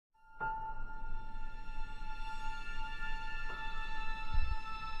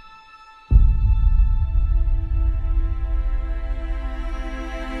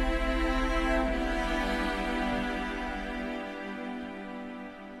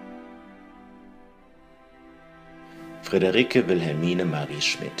Friederike Wilhelmine Marie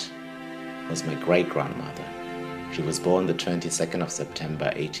Schmidt was my great-grandmother. She was born the 22nd of September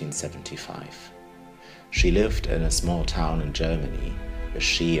 1875. She lived in a small town in Germany where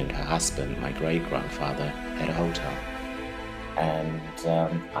she and her husband, my great-grandfather, had a hotel. And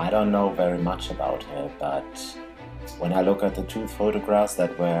I don't know very much about her, but when I look at the two photographs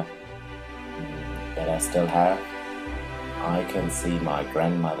that I still have, I can see my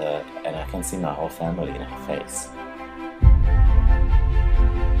grandmother and I can see my whole family in her face.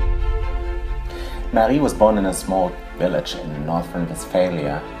 Marie was born in a small village in northern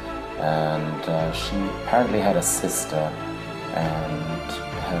Westphalia, and she apparently had a sister, and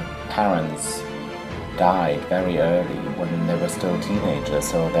her parents died very early when they were still teenagers,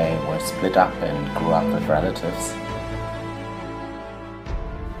 so they were split up and grew up with relatives.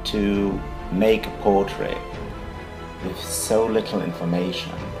 To make a portrait with so little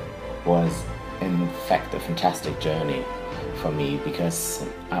information was in fact a fantastic journey for me, because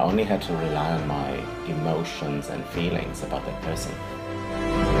I only had to rely on my emotions and feelings about that person.